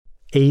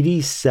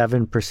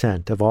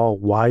87% of all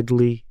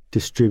widely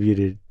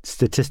distributed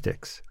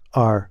statistics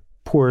are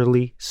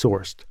poorly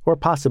sourced or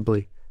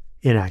possibly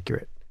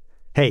inaccurate.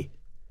 Hey,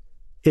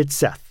 it's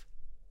Seth,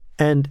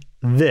 and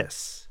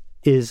this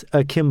is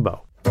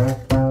Akimbo.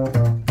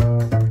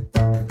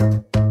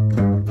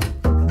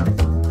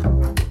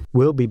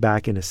 We'll be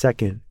back in a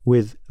second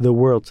with the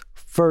world's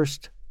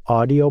first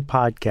audio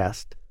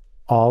podcast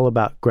all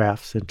about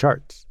graphs and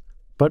charts.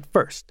 But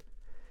first,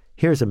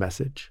 here's a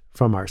message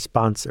from our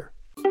sponsor.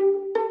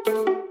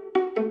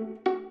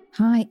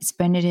 Hi, it's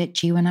Bernadette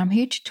Giu, and I'm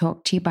here to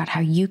talk to you about how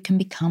you can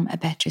become a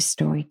better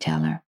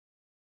storyteller.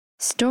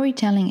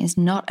 Storytelling is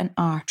not an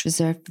art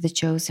reserved for the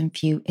chosen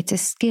few. It's a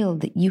skill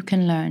that you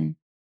can learn,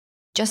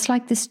 just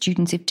like the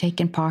students who've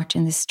taken part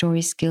in the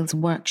Story Skills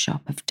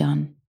Workshop have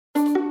done.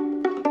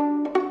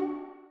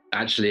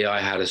 Actually, I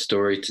had a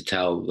story to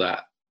tell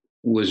that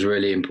was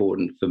really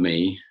important for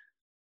me,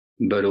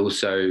 but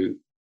also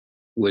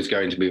was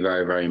going to be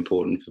very, very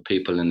important for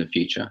people in the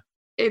future.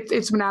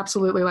 It's been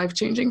absolutely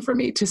life-changing for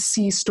me to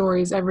see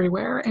stories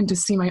everywhere and to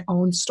see my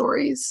own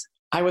stories.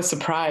 I was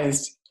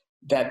surprised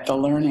that the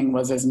learning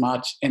was as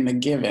much in the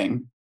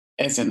giving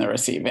as in the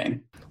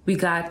receiving. We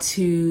got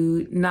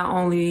to not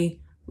only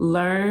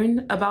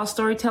learn about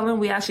storytelling,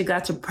 we actually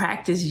got to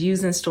practice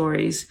using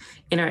stories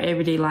in our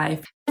everyday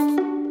life.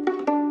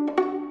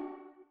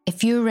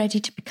 If you're ready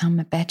to become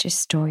a better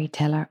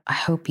storyteller, I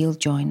hope you'll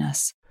join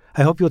us.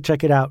 I hope you'll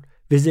check it out.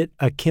 Visit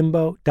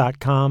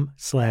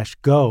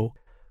akimbo.com/go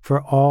for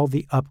all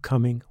the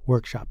upcoming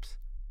workshops.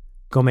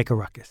 Go make a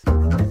ruckus.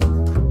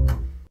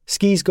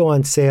 Skis go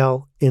on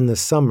sale in the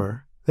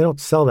summer. They don't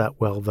sell that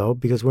well, though,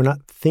 because we're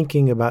not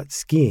thinking about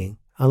skiing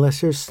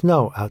unless there's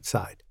snow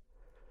outside.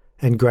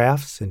 And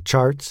graphs and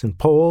charts and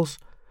polls,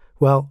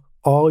 well,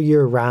 all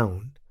year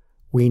round,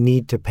 we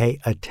need to pay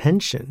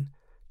attention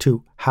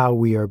to how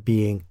we are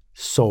being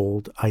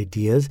sold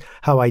ideas,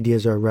 how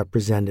ideas are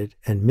represented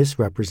and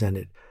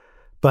misrepresented.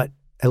 But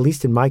at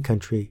least in my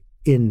country,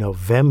 in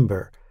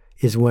November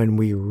is when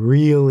we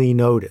really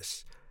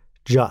notice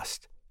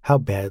just how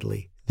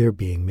badly they're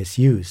being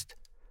misused.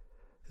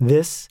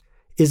 This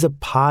is a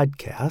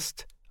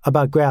podcast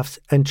about graphs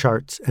and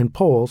charts and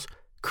polls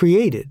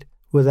created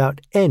without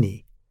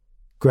any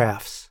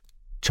graphs,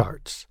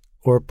 charts,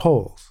 or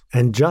polls.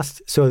 And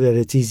just so that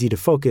it's easy to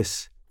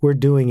focus, we're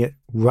doing it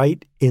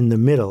right in the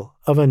middle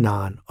of a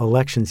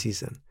non-election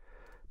season,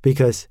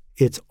 because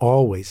it's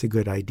always a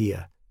good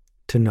idea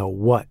to know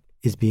what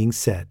is being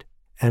said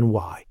and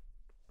why.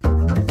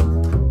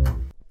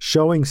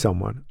 Showing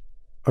someone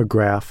a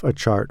graph, a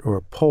chart, or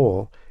a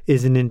poll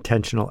is an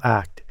intentional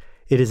act.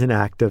 It is an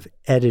act of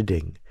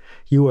editing.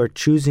 You are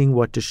choosing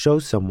what to show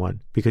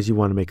someone because you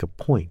want to make a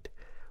point.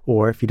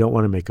 Or if you don't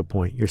want to make a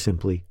point, you're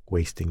simply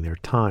wasting their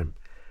time.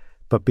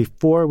 But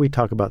before we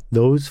talk about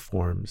those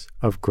forms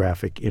of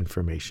graphic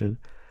information,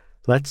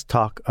 let's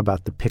talk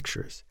about the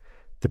pictures.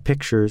 The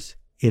pictures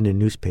in a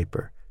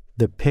newspaper,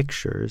 the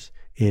pictures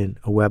in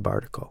a web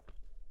article.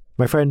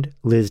 My friend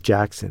Liz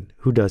Jackson,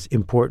 who does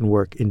important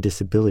work in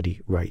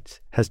disability rights,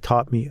 has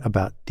taught me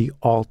about the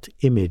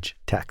alt-image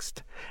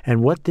text.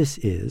 And what this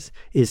is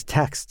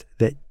text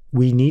that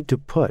we need to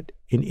put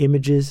in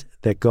images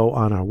that go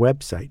on our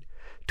website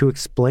to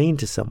explain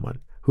to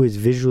someone who is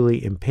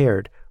visually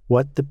impaired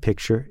what the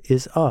picture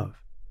is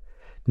of.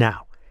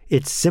 Now,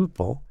 it's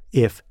simple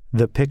if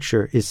the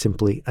picture is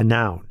simply a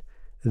noun.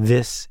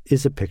 This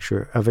is a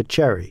picture of a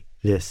cherry.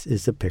 This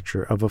is a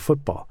picture of a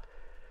football.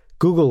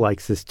 Google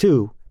likes this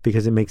too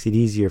because it makes it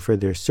easier for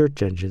their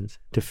search engines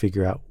to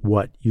figure out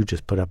what you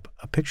just put up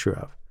a picture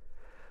of.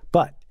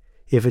 But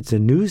if it's a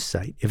news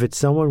site, if it's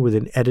someone with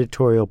an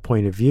editorial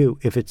point of view,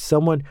 if it's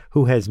someone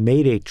who has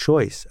made a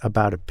choice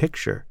about a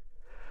picture,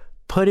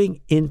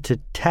 putting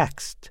into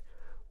text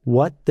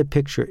what the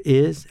picture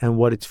is and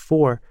what it's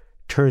for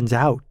turns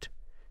out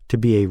to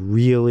be a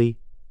really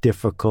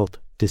difficult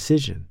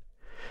decision.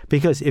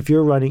 Because if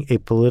you're running a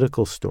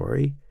political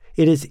story,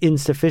 it is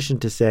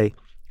insufficient to say,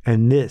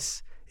 and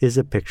this is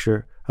a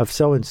picture of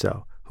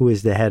so-and-so who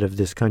is the head of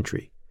this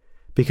country.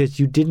 Because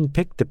you didn't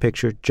pick the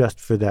picture just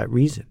for that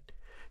reason.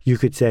 You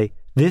could say,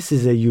 this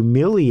is a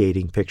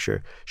humiliating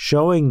picture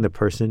showing the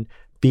person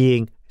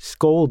being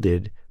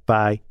scolded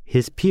by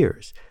his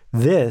peers.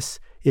 This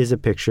is a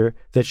picture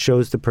that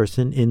shows the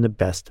person in the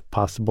best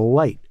possible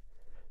light.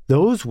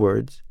 Those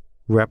words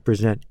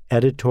represent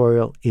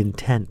editorial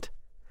intent.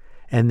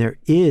 And there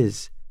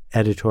is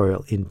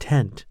editorial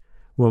intent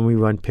when we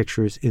run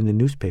pictures in the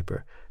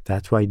newspaper.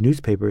 That's why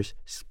newspapers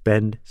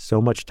spend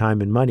so much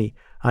time and money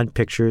on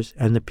pictures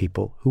and the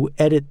people who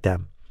edit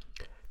them.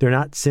 They're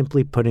not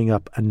simply putting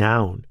up a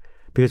noun,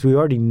 because we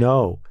already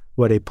know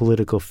what a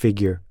political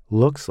figure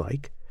looks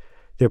like.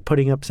 They're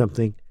putting up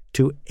something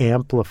to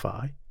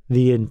amplify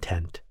the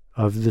intent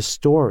of the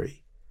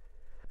story.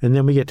 And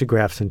then we get to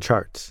graphs and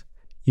charts.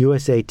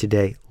 USA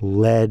Today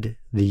led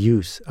the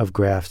use of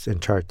graphs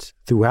and charts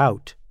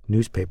throughout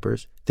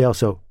newspapers. They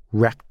also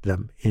wrecked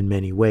them in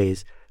many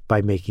ways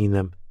by making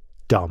them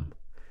dumb.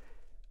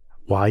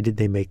 Why did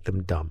they make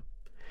them dumb?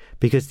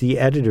 because the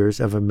editors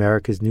of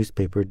America's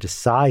newspaper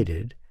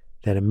decided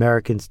that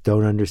Americans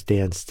don't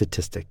understand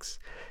statistics,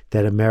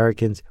 that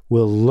Americans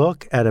will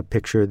look at a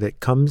picture that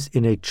comes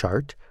in a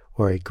chart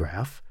or a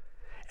graph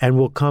and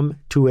will come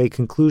to a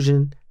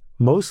conclusion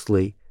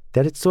mostly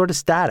that it's sort of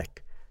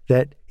static,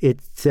 that it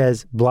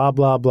says blah,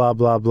 blah, blah,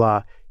 blah,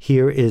 blah,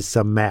 here is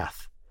some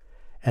math.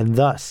 And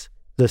thus,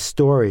 the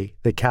story,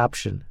 the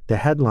caption, the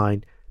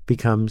headline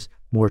becomes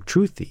more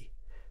truthy,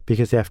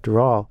 because after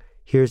all,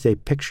 here's a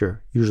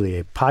picture, usually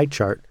a pie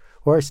chart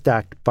or a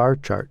stacked bar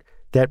chart,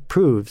 that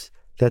proves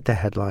that the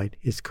headline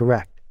is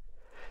correct.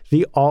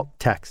 The alt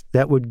text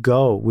that would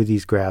go with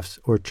these graphs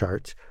or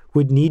charts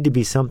would need to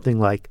be something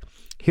like,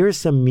 here's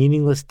some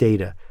meaningless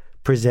data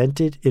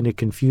presented in a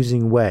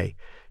confusing way,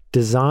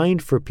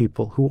 designed for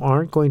people who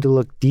aren't going to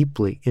look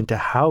deeply into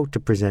how to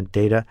present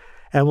data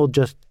and will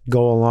just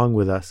go along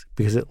with us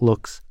because it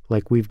looks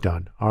like we've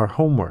done our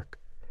homework.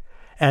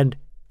 And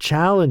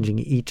challenging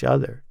each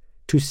other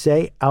to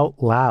say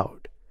out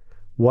loud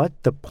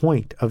what the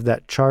point of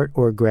that chart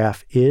or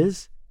graph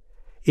is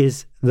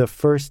the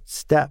first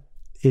step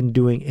in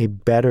doing a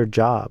better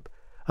job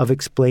of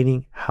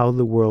explaining how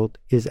the world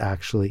is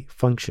actually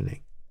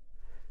functioning.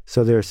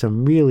 So there are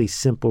some really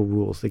simple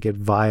rules that get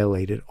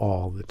violated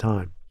all the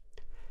time.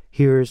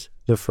 Here's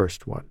the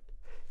first one.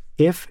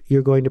 If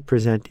you're going to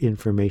present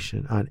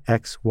information on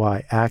X,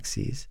 Y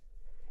axes,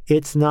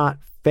 it's not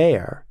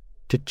fair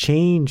to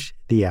change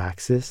the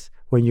axis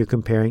when you're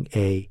comparing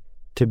A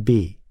to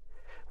B.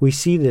 We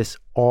see this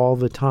all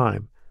the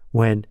time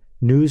when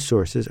news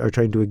sources are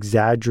trying to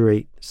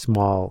exaggerate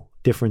small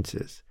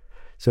differences.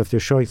 So if they're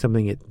showing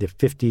something at the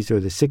 50s or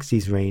the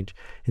 60s range,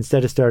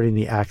 instead of starting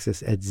the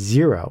axis at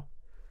 0,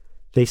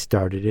 they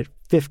started at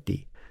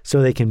 50,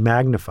 so they can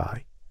magnify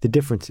the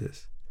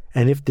differences.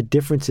 And if the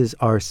differences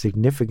are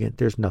significant,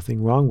 there's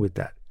nothing wrong with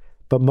that.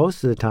 But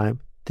most of the time,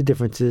 the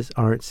differences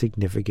aren't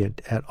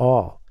significant at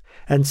all.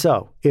 And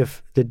so,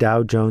 if the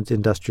Dow Jones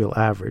Industrial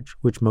Average,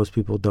 which most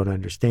people don't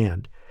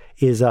understand,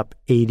 is up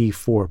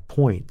 84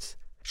 points,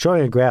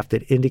 showing a graph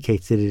that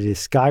indicates that it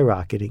is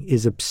skyrocketing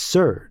is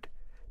absurd,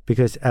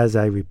 because as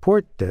I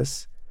report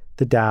this,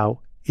 the Dow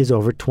is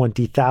over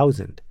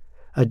 20,000.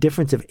 A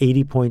difference of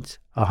 80 points,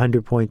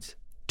 100 points,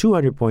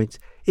 200 points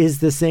is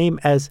the same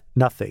as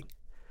nothing.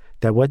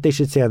 That what they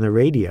should say on the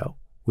radio,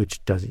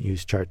 which doesn't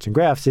use charts and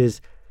graphs,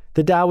 is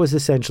the Dow was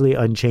essentially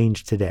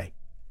unchanged today.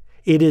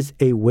 It is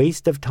a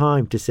waste of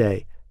time to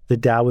say the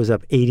Dow was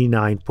up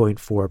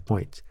 89.4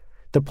 points.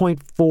 The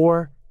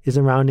 0.4 is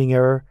a rounding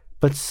error,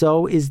 but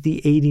so is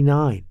the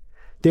 89.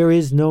 There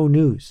is no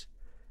news.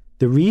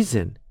 The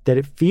reason that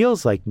it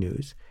feels like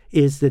news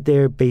is that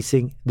they're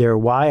basing their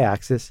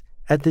y-axis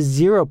at the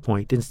 0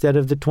 point instead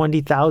of the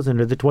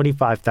 20,000 or the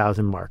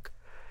 25,000 mark.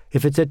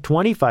 If it's at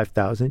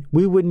 25,000,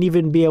 we wouldn't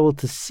even be able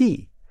to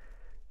see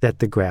that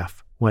the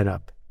graph went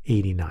up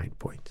 89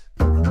 points.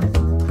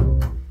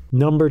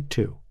 Number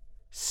 2,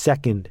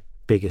 second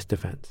biggest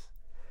offense.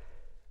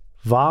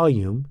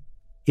 Volume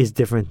is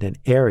different than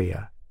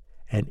area,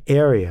 and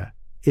area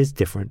is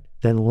different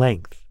than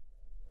length.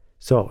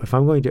 So if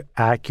I'm going to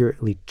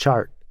accurately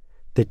chart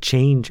the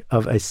change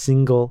of a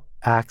single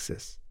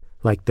axis,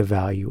 like the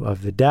value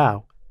of the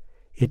Dow,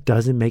 it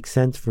doesn't make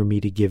sense for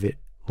me to give it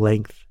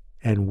length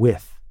and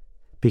width,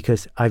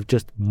 because I've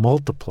just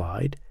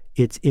multiplied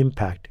its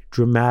impact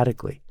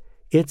dramatically.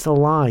 It's a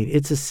line.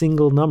 It's a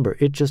single number.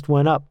 It just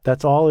went up.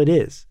 That's all it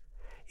is.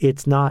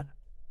 It's not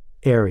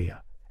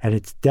area, and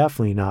it's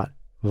definitely not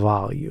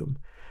volume.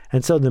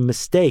 And so the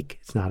mistake,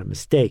 it's not a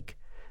mistake,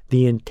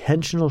 the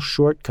intentional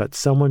shortcut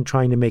someone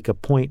trying to make a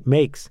point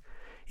makes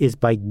is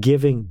by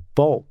giving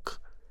bulk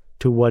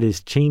to what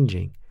is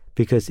changing,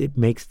 because it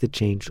makes the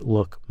change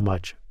look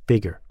much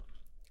bigger.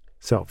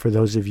 So for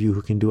those of you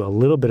who can do a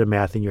little bit of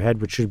math in your head,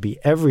 which should be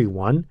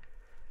everyone,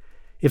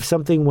 if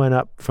something went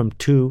up from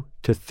 2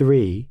 to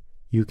 3,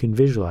 you can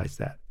visualize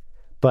that.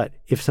 But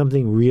if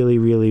something really,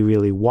 really,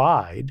 really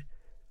wide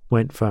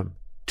went from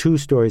 2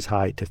 stories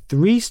high to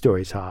 3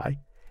 stories high,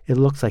 it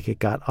looks like it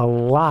got a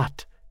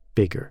lot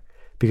bigger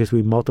because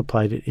we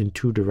multiplied it in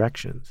 2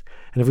 directions.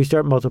 And if we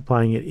start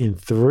multiplying it in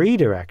 3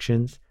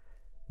 directions,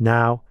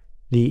 now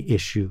the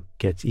issue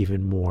gets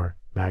even more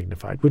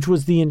magnified, which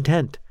was the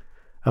intent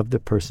of the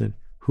person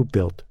who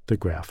built the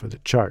graph or the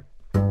chart.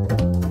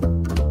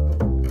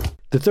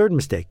 The third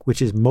mistake,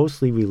 which is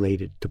mostly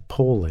related to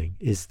polling,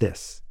 is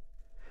this.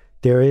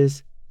 There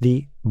is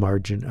the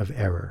margin of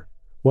error.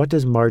 What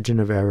does margin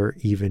of error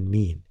even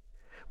mean?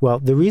 Well,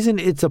 the reason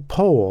it's a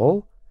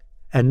poll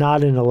and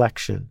not an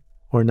election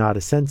or not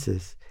a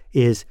census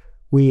is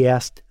we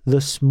asked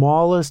the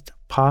smallest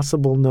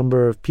possible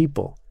number of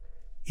people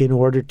in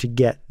order to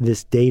get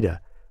this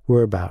data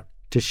we're about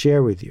to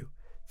share with you.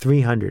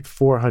 300,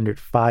 400,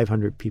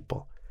 500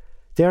 people.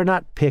 They are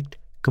not picked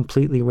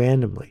completely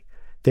randomly.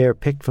 They are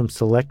picked from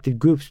selected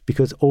groups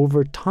because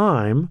over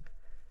time,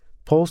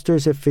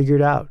 pollsters have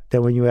figured out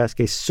that when you ask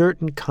a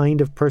certain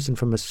kind of person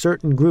from a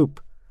certain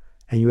group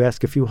and you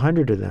ask a few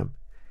hundred of them,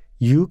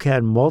 you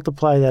can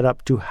multiply that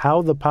up to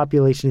how the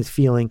population is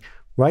feeling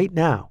right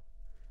now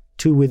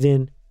to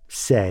within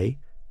say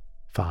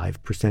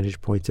 5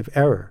 percentage points of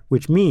error,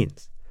 which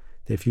means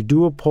that if you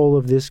do a poll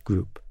of this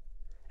group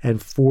and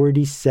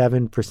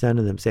 47%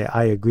 of them say,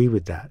 I agree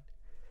with that,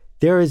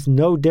 there is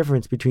no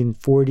difference between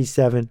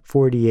 47,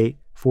 48,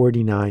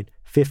 49,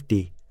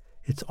 50.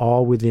 It's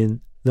all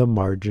within the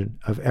margin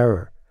of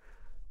error.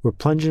 We're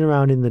plunging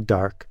around in the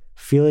dark,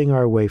 feeling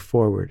our way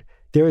forward.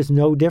 There is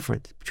no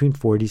difference between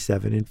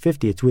 47 and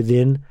 50. It's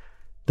within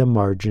the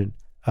margin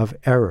of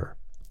error.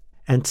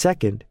 And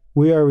second,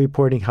 we are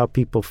reporting how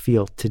people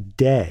feel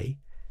today,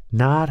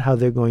 not how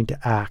they're going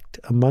to act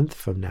a month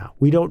from now.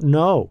 We don't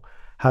know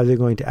how they're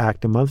going to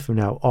act a month from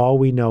now. All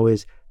we know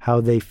is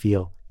how they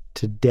feel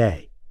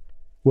today.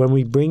 When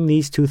we bring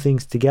these two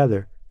things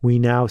together, we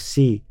now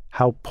see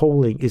how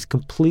polling is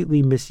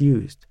completely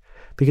misused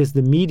because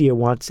the media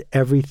wants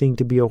everything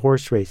to be a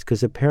horse race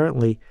because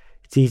apparently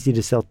it's easy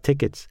to sell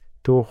tickets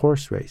to a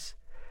horse race.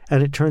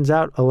 And it turns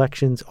out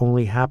elections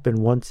only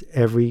happen once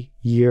every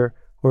year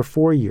or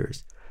 4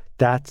 years.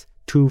 That's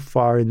too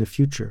far in the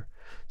future.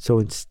 So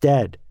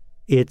instead,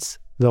 it's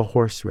the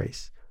horse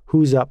race.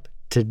 Who's up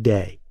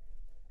today?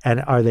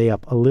 And are they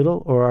up a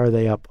little or are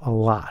they up a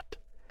lot?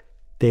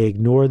 They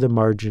ignore the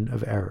margin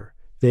of error.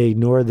 They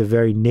ignore the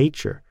very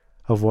nature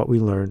of what we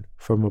learn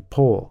from a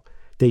poll.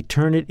 They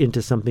turn it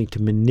into something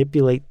to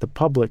manipulate the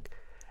public.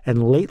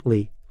 And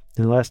lately,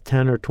 in the last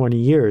 10 or 20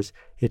 years,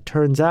 it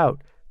turns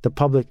out the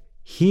public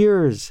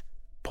hears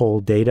poll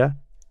data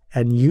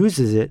and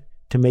uses it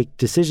to make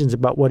decisions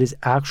about what is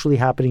actually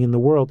happening in the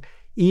world,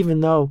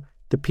 even though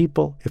the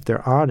people, if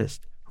they're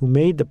honest, who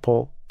made the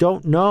poll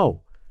don't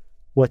know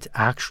what's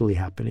actually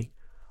happening.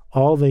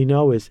 All they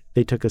know is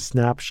they took a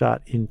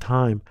snapshot in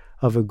time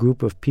of a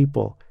group of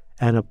people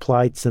and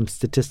applied some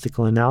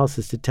statistical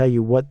analysis to tell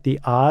you what the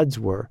odds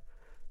were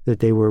that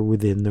they were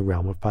within the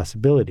realm of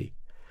possibility.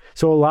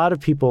 So a lot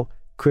of people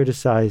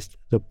criticized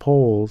the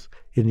polls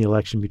in the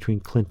election between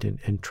Clinton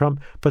and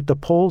Trump, but the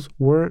polls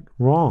weren't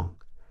wrong.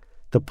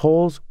 The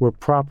polls were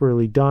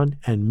properly done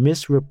and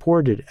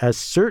misreported as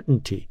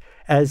certainty,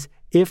 as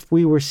if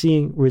we were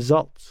seeing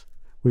results.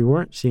 We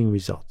weren't seeing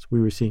results.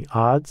 We were seeing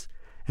odds,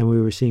 and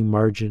we were seeing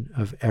margin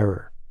of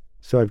error.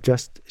 So I've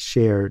just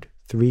shared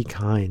 3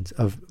 kinds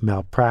of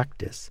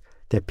malpractice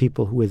that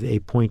people with a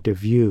point of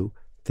view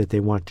that they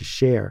want to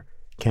share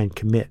can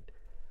commit.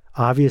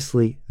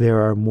 Obviously,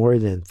 there are more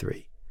than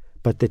 3,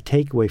 but the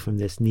takeaway from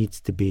this needs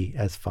to be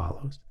as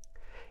follows.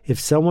 If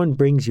someone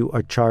brings you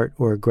a chart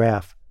or a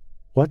graph,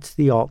 what's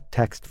the alt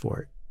text for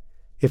it?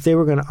 If they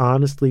were going to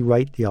honestly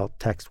write the alt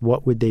text,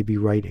 what would they be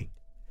writing?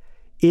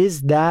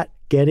 Is that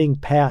getting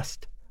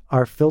past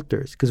our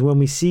filters? Because when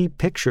we see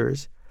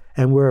pictures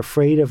and we're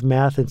afraid of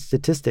math and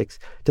statistics,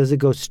 does it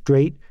go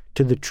straight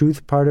to the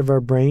truth part of our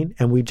brain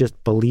and we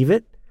just believe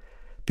it?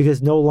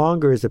 Because no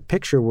longer is a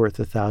picture worth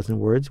 1,000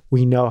 words.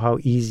 We know how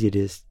easy it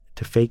is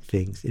to fake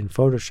things in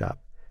Photoshop.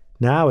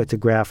 Now it's a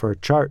graph or a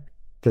chart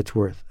that's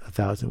worth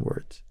 1,000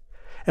 words.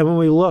 And when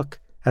we look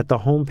at the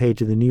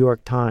homepage of the New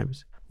York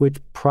Times, which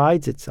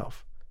prides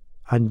itself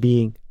on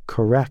being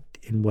correct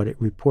in what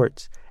it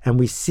reports, and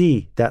we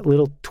see that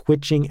little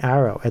twitching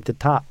arrow at the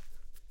top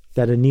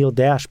that Anil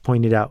Dash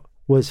pointed out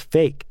was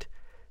faked.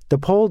 The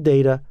poll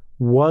data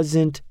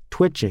wasn't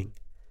twitching.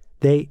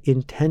 They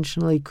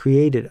intentionally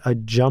created a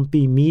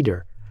jumpy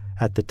meter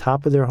at the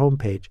top of their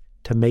homepage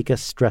to make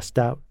us stressed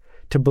out,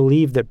 to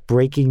believe that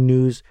breaking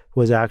news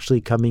was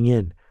actually coming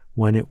in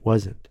when it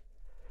wasn't.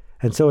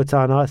 And so it's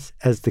on us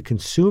as the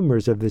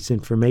consumers of this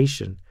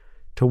information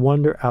to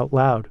wonder out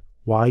loud,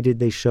 why did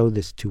they show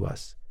this to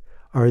us?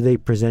 Are they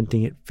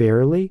presenting it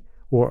fairly,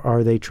 or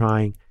are they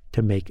trying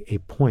to make a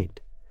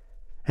point?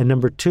 And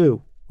number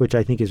 2, which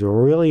I think is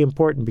really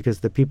important because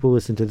the people who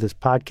listen to this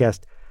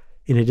podcast,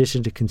 in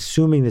addition to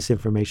consuming this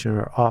information,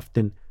 are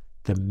often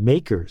the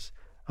makers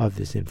of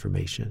this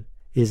information,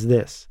 is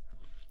this.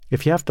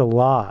 If you have to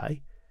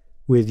lie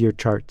with your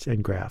charts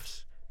and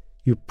graphs,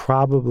 you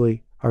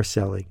probably are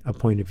selling a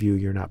point of view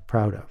you're not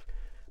proud of.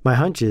 My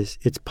hunch is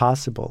it's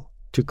possible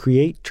to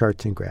create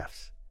charts and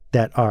graphs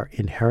that are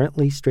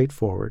inherently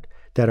straightforward,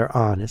 that are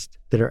honest,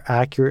 that are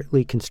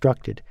accurately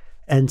constructed,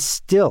 and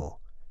still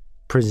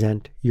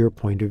present your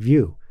point of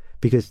view.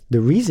 Because the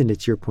reason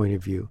it's your point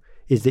of view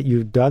is that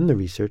you've done the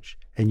research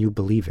and you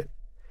believe it.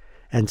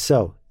 And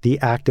so the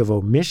act of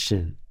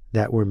omission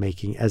that we're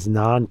making as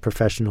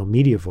non-professional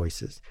media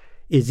voices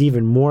is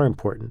even more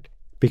important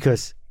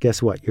because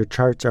guess what? Your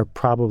charts are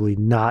probably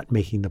not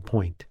making the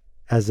point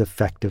as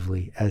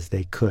effectively as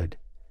they could.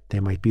 They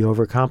might be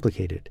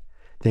overcomplicated.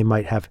 They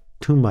might have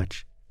too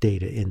much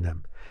data in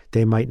them.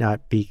 They might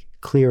not be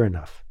clear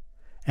enough.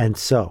 And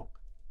so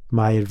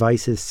my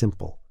advice is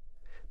simple.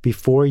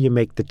 Before you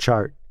make the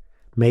chart,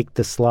 make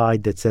the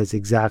slide that says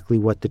exactly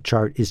what the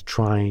chart is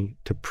trying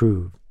to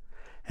prove.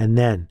 And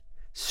then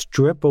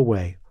strip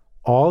away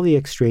all the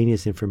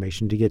extraneous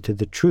information to get to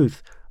the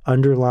truth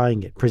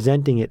underlying it,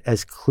 presenting it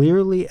as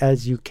clearly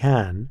as you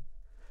can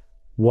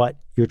what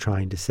you're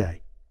trying to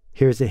say.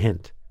 Here's a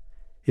hint.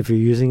 If you're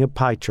using a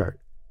pie chart,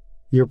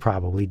 you're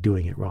probably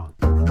doing it wrong.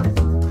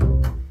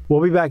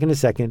 We'll be back in a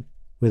second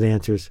with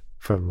answers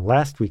from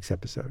last week's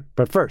episode.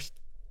 But first,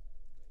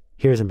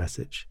 here's a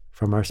message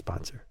from our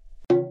sponsor.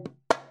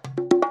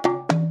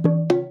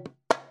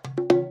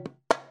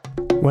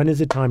 When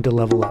is it time to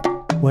level up?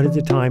 When is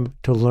it time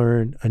to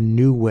learn a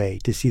new way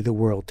to see the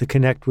world, to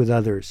connect with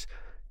others,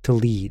 to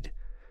lead,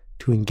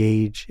 to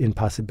engage in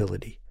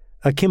possibility?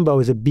 Akimbo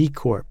is a B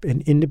Corp,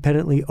 an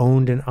independently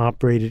owned and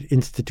operated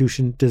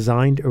institution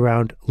designed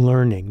around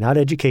learning, not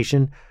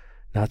education,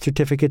 not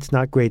certificates,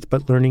 not grades,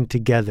 but learning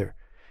together.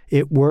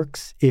 It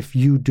works if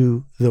you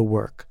do the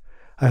work.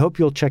 I hope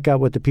you'll check out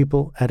what the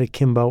people at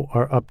Akimbo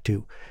are up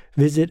to.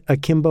 Visit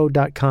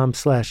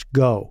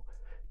akimbo.com/go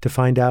to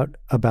find out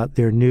about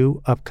their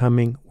new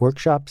upcoming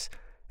workshops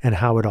and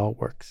how it all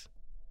works.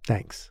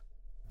 Thanks.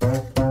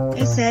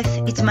 Hey,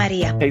 Seth, it's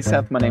Maria. Hey,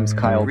 Seth, my name's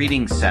Kyle.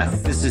 Greetings,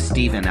 Seth. This is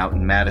Steven out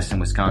in Madison,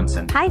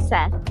 Wisconsin. Hi,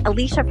 Seth.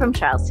 Alicia from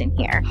Charleston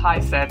here. Hi,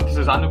 Seth. This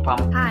is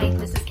Anupam. Hi,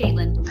 this is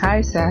Caitlin.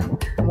 Hi, Seth.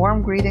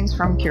 Warm greetings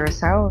from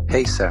Curacao.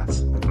 Hey,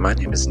 Seth. My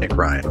name is Nick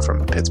Ryan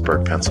from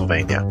Pittsburgh,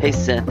 Pennsylvania. Hey,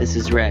 Seth. This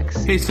is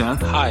Rex. Hey,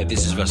 Seth. Hi,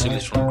 this is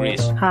Vasilis from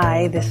Greece.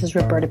 Hi, this is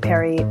Roberta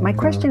Perry. My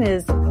question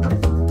is...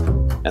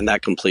 And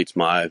that completes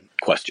my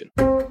question.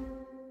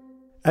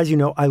 As you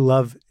know, I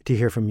love to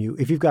hear from you.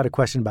 If you've got a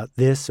question about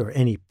this or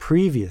any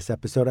previous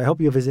episode, I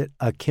hope you'll visit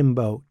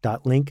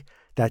akimbo.link.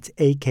 That's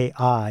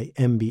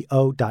akimbo.link,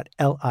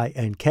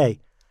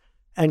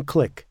 and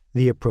click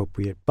the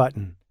appropriate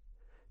button.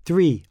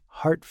 3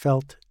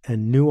 heartfelt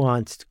and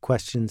nuanced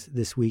questions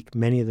this week.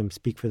 Many of them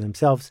speak for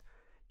themselves.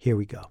 Here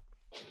we go.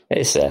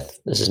 Hey, Seth.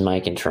 This is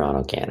Mike in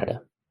Toronto,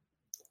 Canada.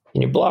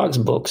 In your blogs,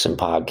 books, and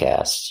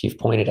podcasts, you've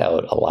pointed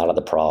out a lot of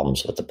the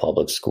problems with the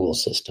public school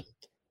system.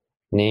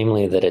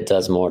 Namely, that it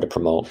does more to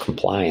promote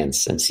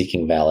compliance and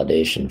seeking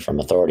validation from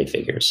authority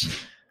figures,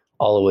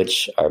 all of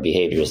which are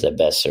behaviors that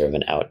best serve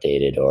an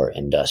outdated or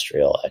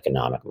industrial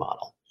economic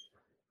model.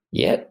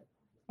 Yet,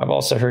 I've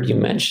also heard you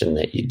mention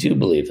that you do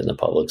believe in the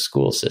public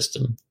school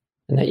system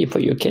and that you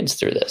put your kids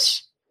through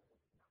this.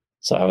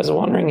 So I was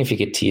wondering if you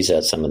could tease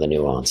out some of the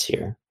nuance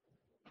here.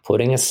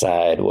 Putting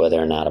aside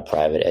whether or not a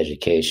private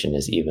education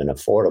is even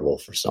affordable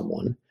for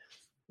someone,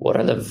 what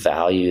are the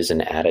values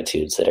and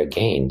attitudes that are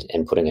gained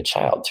in putting a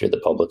child through the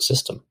public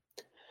system?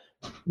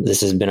 This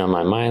has been on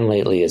my mind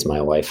lately as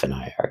my wife and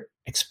I are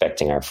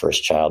expecting our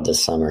first child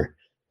this summer.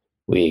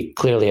 We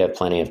clearly have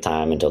plenty of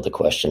time until the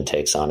question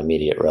takes on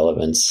immediate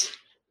relevance,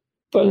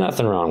 but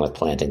nothing wrong with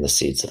planting the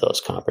seeds of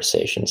those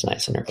conversations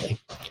nice and early.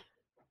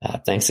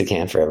 Thanks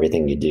again for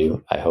everything you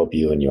do. I hope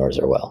you and yours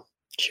are well.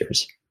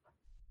 Cheers.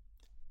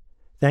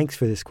 Thanks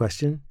for this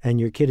question, and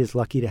your kid is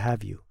lucky to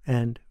have you,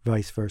 and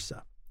vice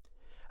versa.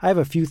 I have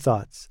a few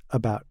thoughts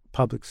about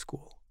public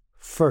school.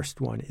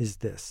 First one is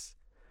this.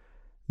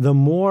 The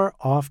more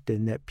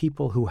often that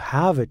people who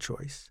have a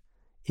choice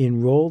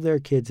enroll their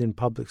kids in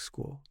public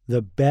school,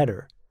 the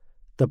better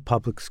the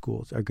public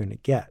schools are going to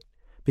get.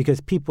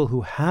 Because people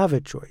who have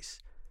a choice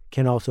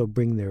can also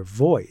bring their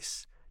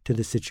voice to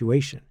the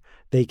situation.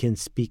 They can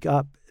speak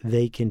up,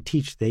 they can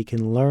teach, they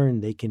can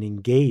learn, they can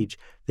engage,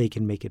 they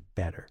can make it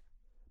better.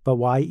 But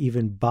why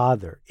even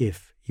bother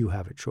if you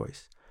have a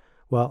choice?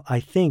 Well,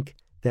 I think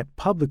that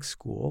public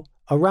school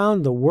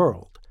around the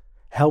world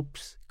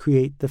helps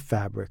create the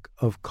fabric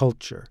of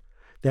culture.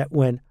 That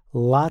when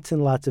lots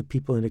and lots of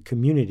people in a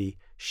community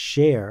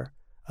share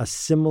a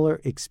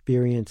similar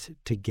experience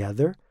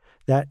together,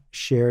 that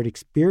shared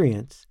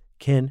experience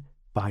can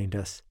bind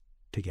us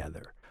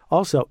together.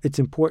 Also, it's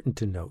important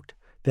to note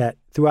that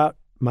throughout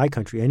my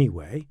country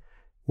anyway,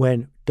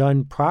 when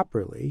done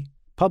properly,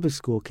 public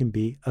school can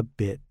be a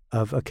bit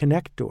of a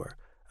connector,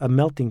 a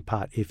melting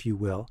pot, if you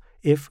will.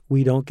 If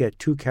we don't get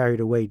too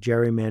carried away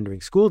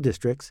gerrymandering school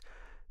districts,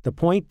 the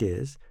point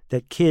is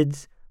that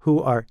kids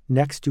who are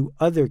next to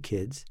other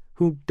kids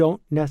who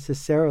don't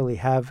necessarily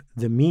have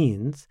the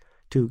means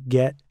to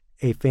get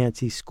a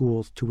fancy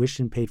school's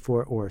tuition paid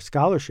for or a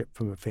scholarship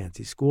from a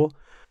fancy school,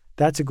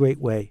 that's a great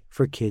way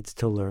for kids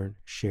to learn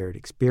shared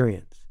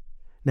experience.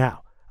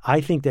 Now, I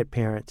think that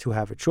parents who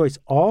have a choice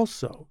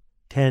also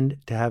tend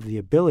to have the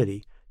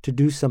ability to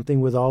do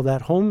something with all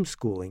that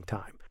homeschooling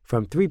time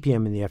from 3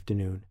 p.m. in the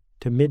afternoon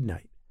to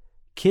midnight.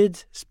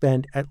 Kids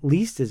spend at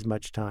least as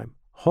much time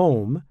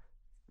home,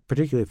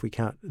 particularly if we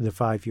count the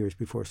 5 years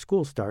before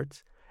school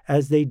starts,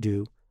 as they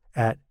do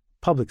at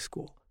public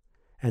school.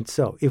 And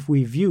so if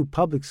we view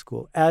public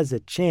school as a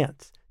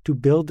chance to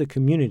build a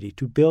community,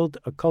 to build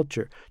a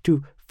culture,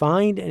 to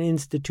find an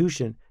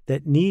institution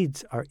that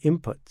needs our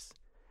inputs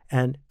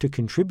and to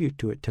contribute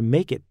to it, to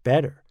make it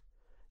better,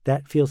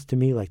 that feels to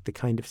me like the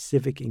kind of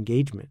civic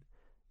engagement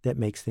that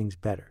makes things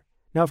better.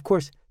 Now, of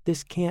course,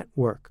 this can't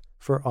work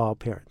for all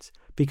parents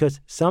because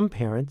some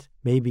parents,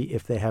 maybe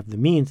if they have the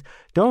means,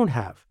 don't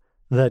have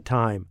the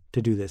time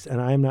to do this.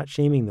 And I am not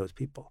shaming those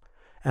people.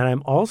 And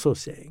I'm also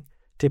saying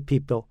to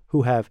people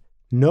who have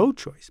no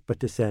choice but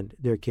to send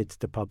their kids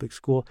to public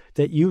school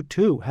that you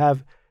too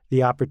have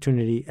the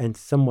opportunity and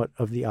somewhat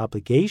of the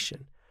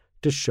obligation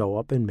to show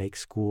up and make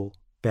school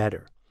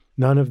better.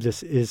 None of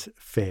this is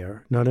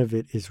fair. None of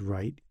it is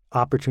right.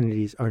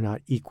 Opportunities are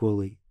not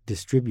equally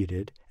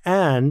distributed.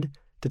 And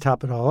to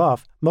top it all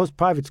off, most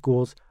private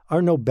schools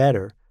are no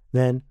better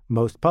than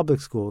most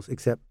public schools,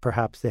 except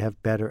perhaps they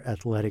have better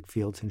athletic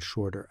fields and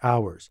shorter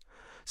hours.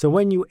 So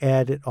when you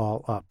add it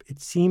all up,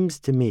 it seems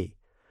to me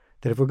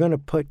that if we're going to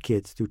put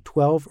kids through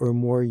 12 or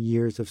more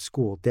years of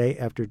school, day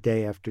after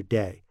day after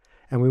day,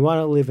 and we want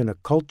to live in a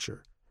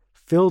culture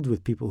filled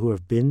with people who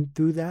have been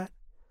through that,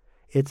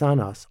 it's on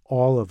us,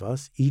 all of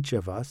us, each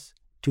of us,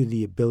 to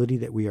the ability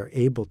that we are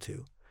able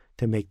to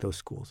make those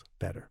schools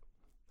better.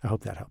 I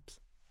hope that helps.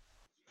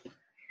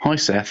 Hi,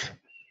 Seth.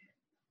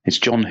 It's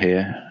John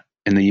here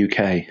in the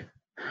UK.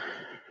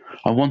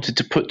 I wanted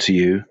to put to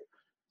you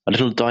a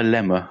little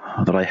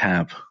dilemma that I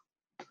have.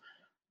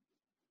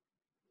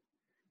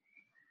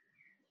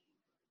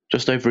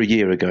 Just over a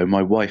year ago,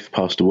 my wife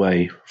passed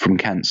away from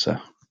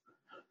cancer.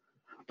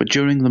 But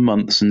during the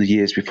months and the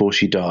years before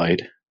she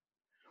died,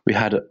 we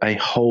had a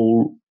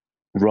whole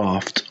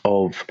raft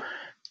of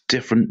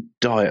different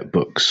diet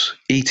books,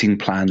 eating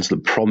plans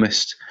that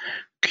promised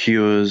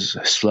cures,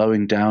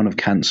 slowing down of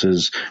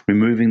cancers,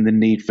 removing the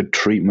need for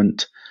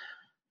treatment.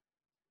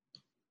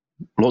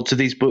 Lots of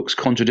these books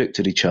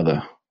contradicted each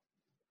other,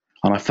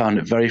 and I found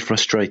it very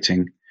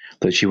frustrating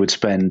that she would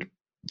spend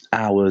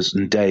hours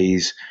and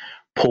days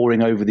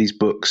poring over these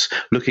books,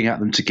 looking at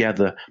them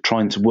together,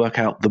 trying to work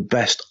out the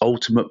best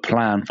ultimate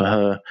plan for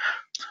her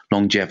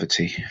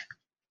longevity.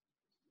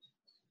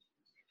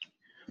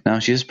 Now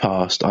she has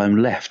passed, I am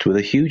left with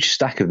a huge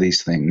stack of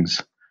these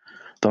things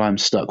that I'm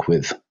stuck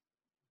with.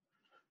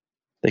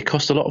 They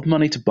cost a lot of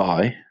money to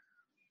buy,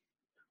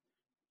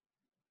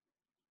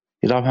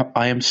 yet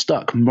I am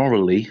stuck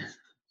morally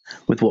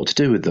with what to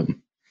do with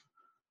them.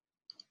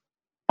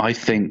 I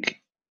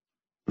think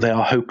they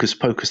are hocus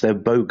pocus, they're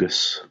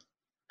bogus.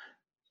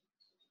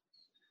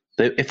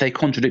 If they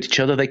contradict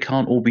each other, they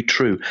can't all be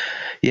true.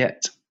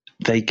 Yet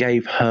they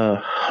gave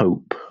her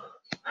hope.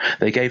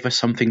 They gave her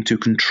something to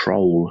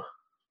control.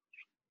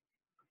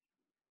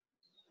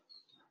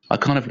 I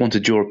kind of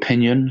wanted your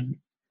opinion,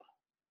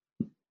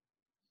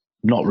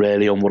 not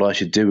really on what I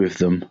should do with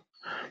them,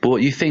 but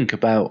what you think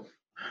about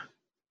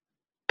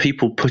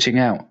people putting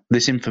out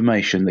this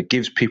information that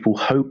gives people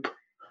hope,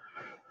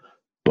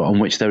 but on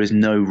which there is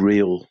no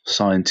real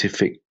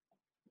scientific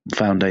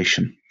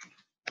foundation.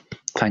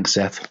 Thanks,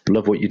 Seth.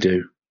 Love what you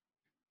do.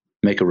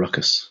 Make a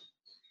ruckus.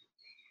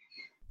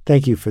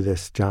 Thank you for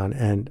this, John,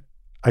 and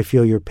I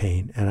feel your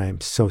pain, and I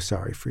am so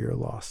sorry for your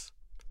loss.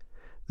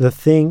 The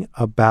thing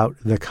about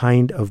the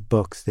kind of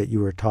books that you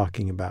were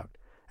talking about,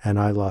 and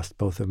I lost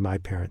both of my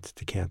parents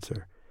to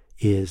cancer,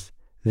 is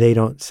they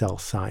don't sell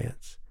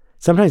science.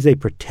 Sometimes they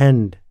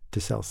pretend to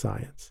sell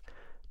science,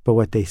 but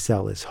what they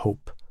sell is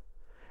hope.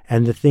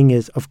 And the thing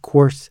is, of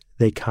course,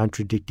 they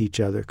contradict each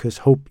other because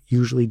hope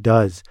usually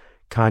does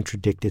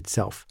contradict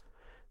itself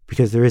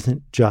because there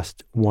isn't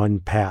just one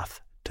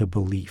path to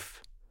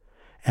belief.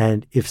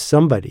 And if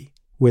somebody,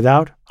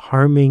 without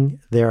harming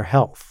their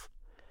health,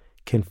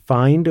 can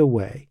find a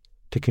way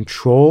to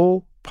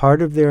control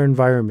part of their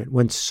environment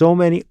when so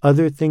many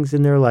other things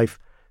in their life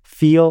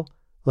feel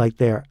like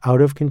they are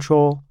out of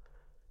control,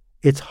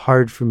 it's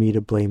hard for me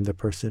to blame the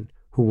person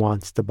who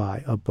wants to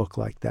buy a book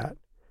like that.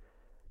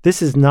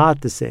 This is not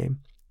the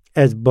same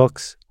as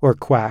books or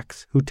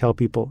quacks who tell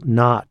people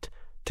not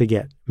to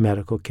get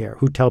medical care,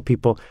 who tell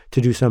people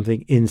to do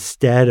something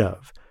instead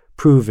of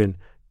proven,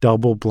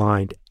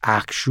 double-blind,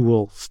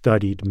 actual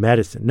studied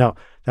medicine. No,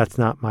 that's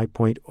not my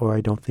point, or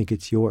I don't think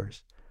it's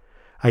yours.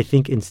 I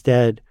think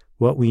instead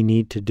what we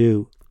need to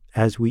do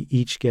as we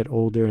each get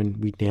older and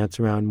we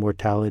dance around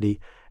mortality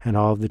and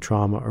all of the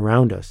trauma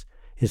around us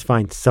is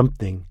find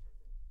something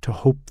to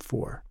hope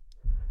for.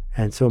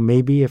 And so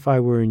maybe if I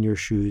were in your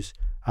shoes,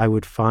 I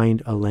would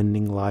find a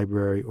lending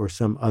library or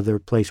some other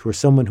place where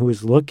someone who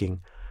is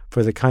looking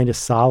for the kind of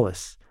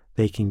solace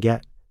they can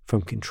get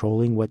from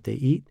controlling what they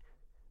eat,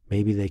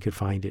 maybe they could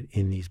find it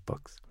in these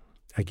books.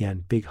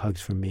 Again, big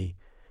hugs from me.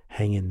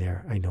 Hang in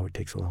there. I know it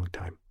takes a long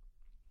time.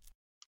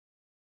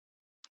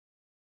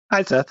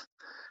 Hi, Seth.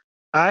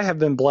 I have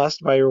been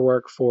blessed by your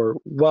work for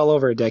well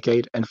over a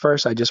decade. And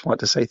first, I just want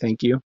to say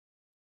thank you.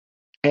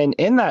 And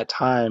in that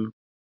time,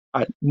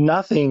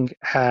 nothing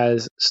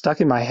has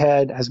stuck in my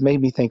head, has made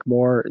me think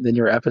more than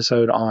your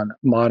episode on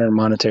modern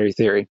monetary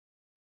theory.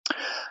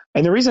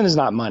 And the reason is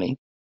not money.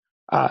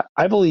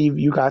 I believe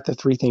you got the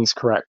three things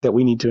correct that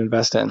we need to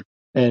invest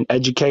in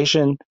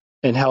education,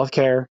 in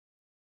healthcare,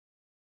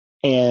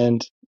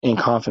 and in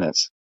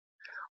confidence.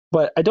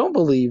 But I don't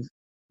believe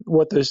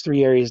what those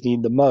three areas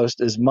need the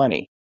most is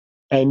money.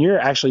 And you're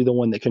actually the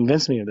one that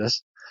convinced me of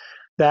this,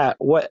 that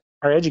what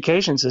our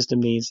education system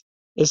needs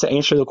is to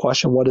answer the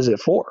question, what is it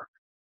for?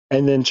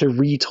 And then to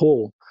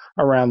retool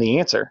around the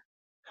answer.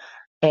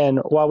 And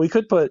while we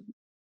could put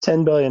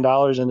 $10 billion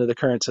into the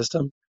current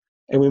system,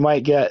 and we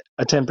might get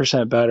a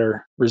 10%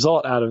 better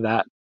result out of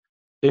that,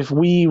 if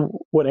we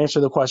would answer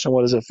the question,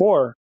 what is it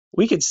for?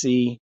 We could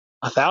see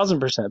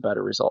 1,000%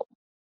 better result.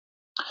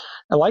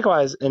 And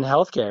likewise, in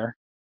healthcare,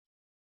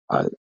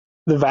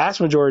 the vast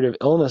majority of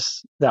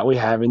illness that we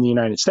have in the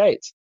United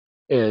States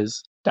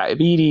is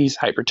diabetes,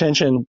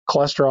 hypertension,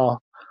 cholesterol,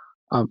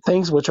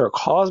 things which are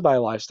caused by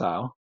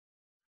lifestyle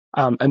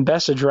and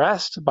best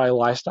addressed by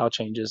lifestyle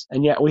changes.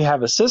 And yet we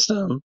have a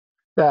system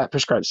that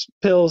prescribes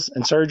pills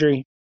and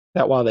surgery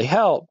that, while they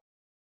help,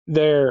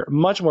 they're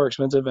much more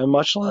expensive and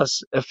much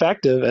less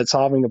effective at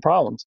solving the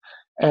problems.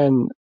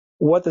 And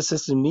what the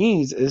system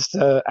needs is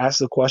to ask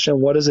the question,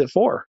 what is it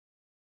for?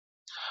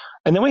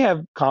 And then we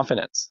have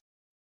confidence.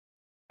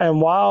 And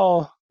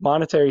while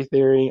monetary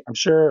theory, I'm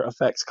sure,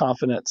 affects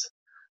confidence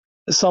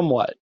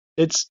somewhat,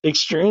 it's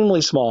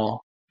extremely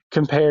small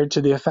compared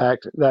to the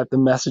effect that the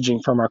messaging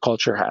from our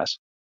culture has.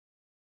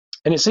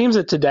 And it seems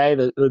that today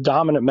the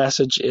dominant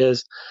message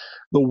is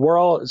the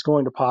world is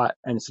going to pot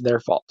and it's their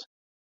fault.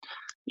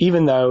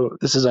 Even though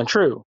this is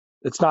untrue.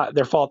 It's not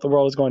their fault the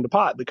world is going to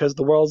pot, because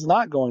the world's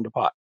not going to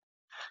pot.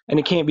 And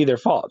it can't be their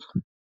fault.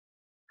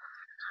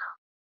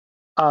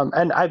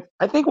 And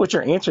I think what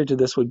your answer to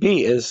this would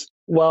be is,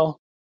 well,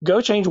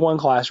 go change one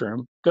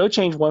classroom, go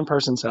change one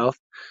person's health,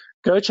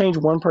 go change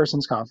one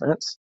person's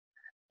confidence,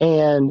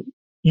 and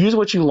use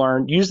what you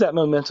learned, use that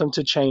momentum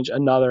to change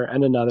another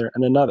and another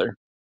and another.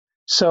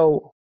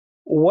 So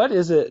what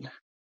is it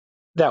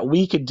that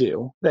we could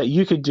do, that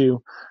you could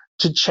do,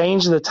 to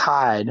change the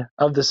tide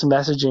of this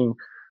messaging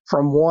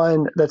from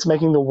one that's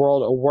making the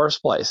world a worse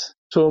place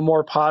to a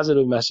more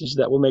positive message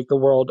that will make the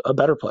world a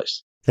better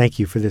place? Thank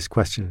you for this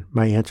question.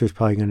 My answer is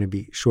probably going to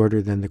be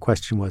shorter than the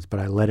question was, but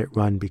I let it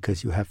run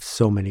because you have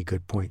so many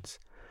good points.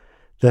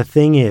 The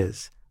thing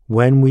is,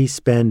 when we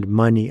spend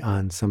money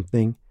on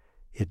something,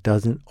 it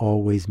doesn't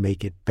always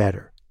make it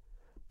better.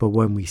 But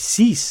when we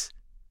cease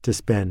to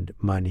spend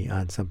money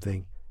on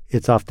something,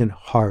 it's often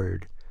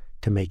hard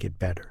to make it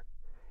better.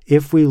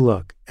 If we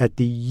look at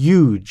the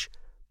huge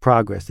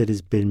progress that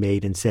has been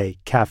made in, say,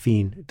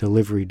 caffeine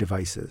delivery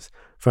devices,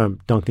 from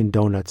Dunkin'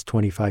 Donuts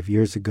 25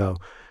 years ago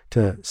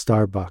to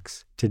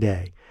Starbucks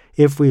today,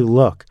 if we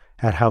look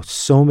at how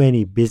so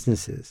many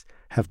businesses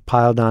have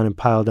piled on and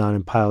piled on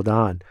and piled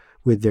on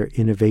with their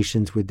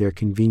innovations, with their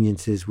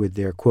conveniences, with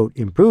their, quote,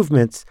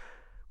 improvements,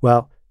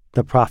 well,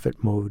 the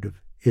profit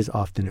motive is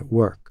often at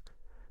work.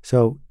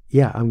 So,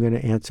 yeah, I'm going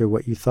to answer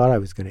what you thought I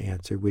was going to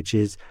answer, which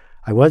is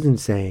I wasn't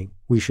saying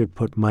we should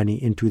put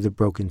money into the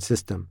broken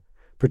system,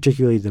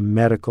 particularly the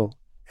medical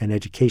and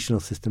educational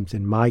systems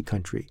in my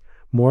country.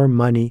 More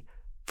money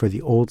for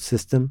the old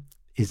system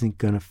isn't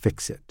going to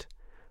fix it.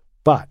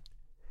 But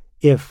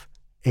if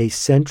a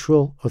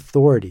central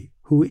authority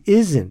who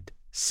isn't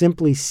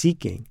simply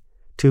seeking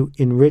to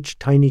enrich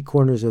tiny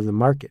corners of the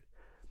market,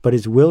 but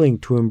is willing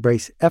to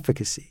embrace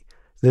efficacy,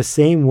 the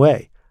same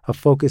way a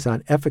focus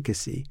on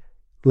efficacy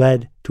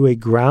led to a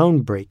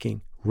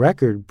groundbreaking,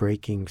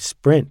 record-breaking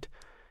sprint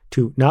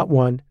to not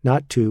one,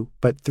 not two,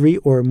 but 3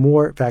 or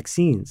more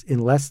vaccines in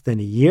less than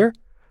a year,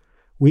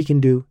 we can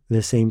do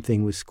the same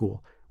thing with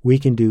school. We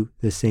can do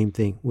the same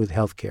thing with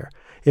healthcare.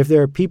 If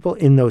there are people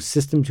in those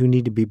systems who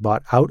need to be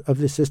bought out of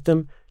the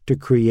system to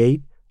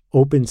create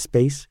open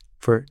space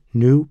for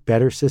new,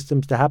 better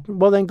systems to happen,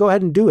 well, then go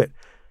ahead and do it.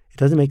 It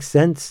doesn't make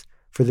sense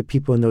for the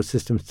people in those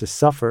systems to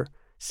suffer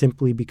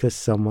simply because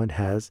someone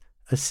has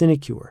a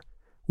sinecure.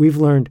 We've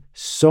learned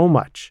so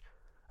much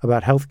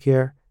about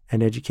healthcare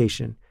and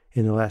education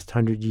in the last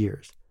 100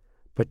 years,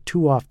 but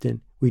too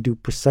often we do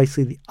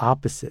precisely the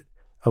opposite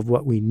of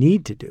what we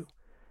need to do,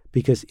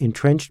 because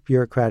entrenched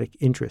bureaucratic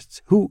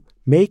interests who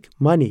make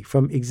money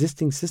from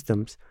existing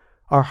systems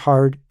are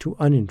hard to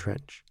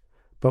unentrench.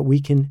 But we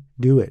can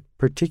do it,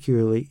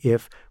 particularly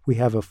if we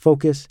have a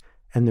focus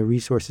and the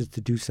resources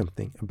to do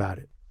something about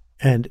it.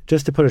 And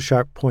just to put a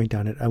sharp point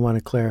on it, I want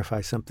to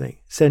clarify something.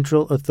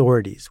 Central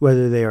authorities,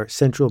 whether they are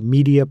central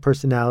media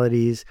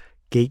personalities,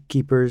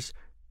 gatekeepers,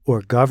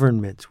 or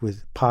governments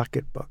with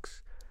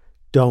pocketbooks,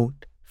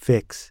 don't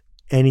fix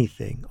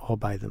anything all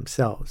by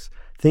themselves.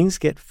 Things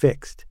get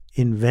fixed,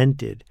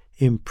 invented,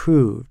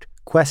 improved,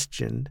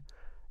 questioned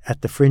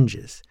at the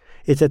fringes.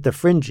 It's at the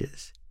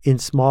fringes, in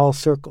small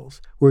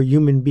circles, where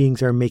human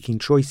beings are making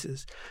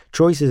choices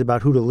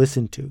about who to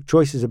listen to,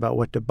 choices about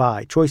what to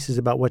buy, choices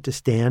about what to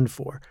stand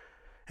for,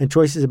 and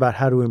choices about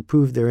how to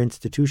improve their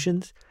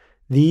institutions.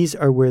 These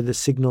are where the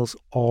signals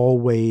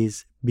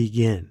always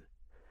begin.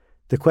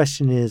 The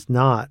question is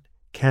not,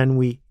 can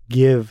we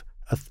give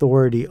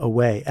authority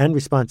away and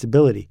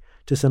responsibility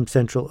to some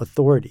central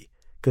authority?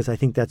 Because I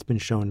think that's been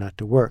shown not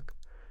to work.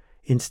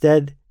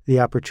 Instead, the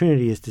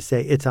opportunity is to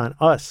say it's on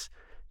us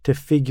to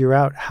figure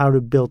out how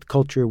to build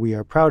culture we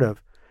are proud of,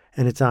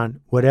 and it's on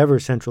whatever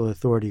central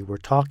authority we're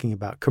talking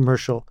about,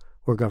 commercial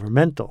or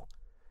governmental,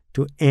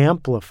 to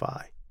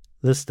amplify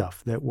the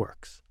stuff that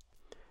works.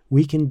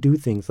 We can do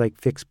things like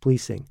fix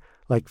policing,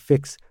 like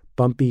fix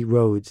bumpy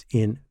roads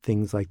in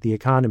things like the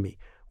economy.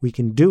 We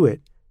can do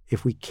it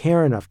if we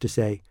care enough to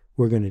say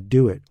we're going to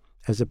do it,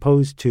 as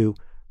opposed to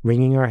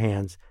wringing our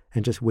hands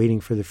and just waiting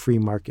for the free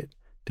market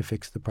to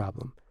fix the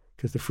problem.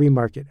 Because the free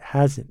market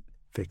hasn't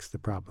fixed the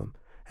problem.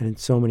 And in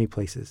so many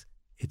places,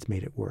 it's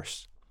made it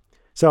worse.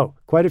 So,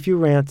 quite a few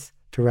rants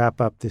to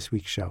wrap up this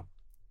week's show.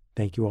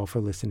 Thank you all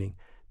for listening.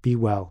 Be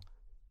well.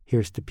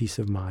 Here's to peace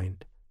of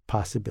mind,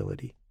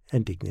 possibility,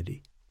 and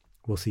dignity.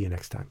 We'll see you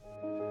next time.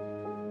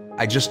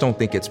 I just don't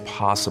think it's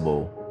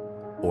possible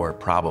or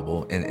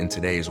probable in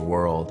today's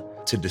world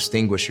to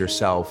distinguish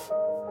yourself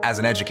as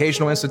an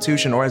educational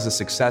institution or as a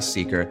success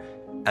seeker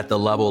at the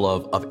level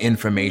of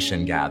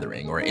information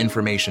gathering or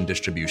information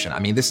distribution. I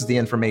mean, this is the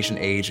information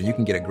age, and you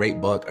can get a great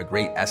book, a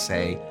great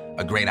essay,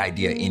 a great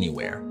idea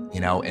anywhere,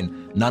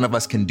 and none of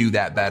us can do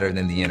that better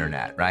than the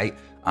internet, right?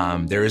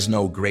 There is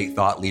no great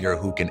thought leader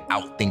who can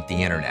outthink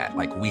the internet.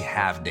 Like, we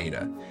have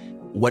data.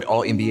 What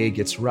Alt MBA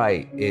gets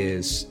right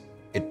is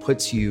it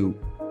puts you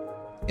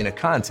in a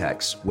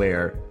context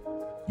where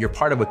you're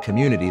part of a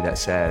community that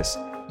says,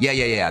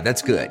 yeah,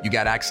 that's good. You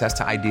got access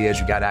to ideas,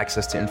 you got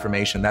access to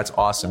information, that's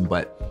awesome,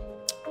 but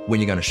when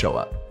are you gonna show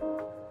up?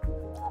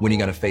 When are you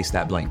gonna face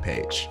that blank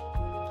page?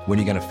 When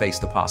are you gonna face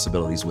the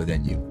possibilities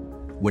within you?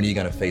 When are you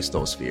gonna face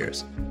those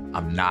fears?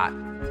 I'm not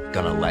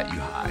gonna let you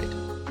hide.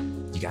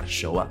 You gotta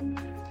show up.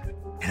 And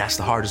that's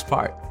the hardest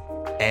part.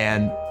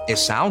 And it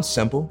sounds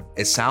simple,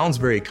 it sounds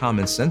very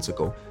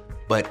commonsensical,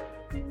 but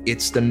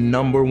it's the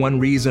number one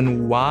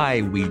reason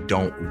why we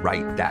don't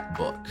write that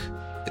book.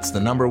 It's the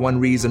number one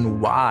reason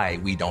why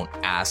we don't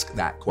ask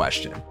that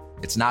question.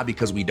 It's not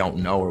because we don't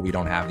know or we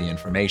don't have the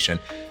information.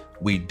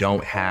 We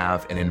don't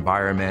have an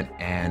environment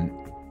and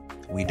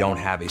we don't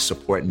have a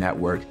support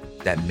network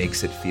that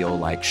makes it feel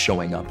like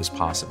showing up is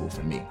possible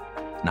for me.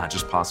 Not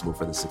just possible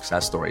for the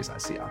success stories I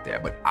see out there,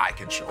 but I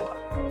can show up.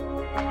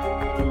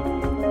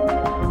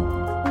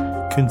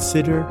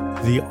 Consider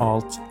the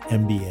Alt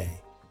MBA.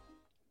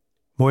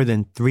 More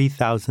than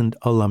 3,000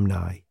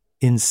 alumni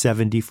in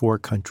 74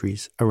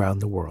 countries around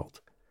the world.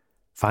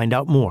 Find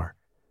out more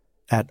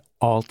at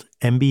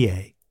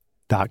altmba.com.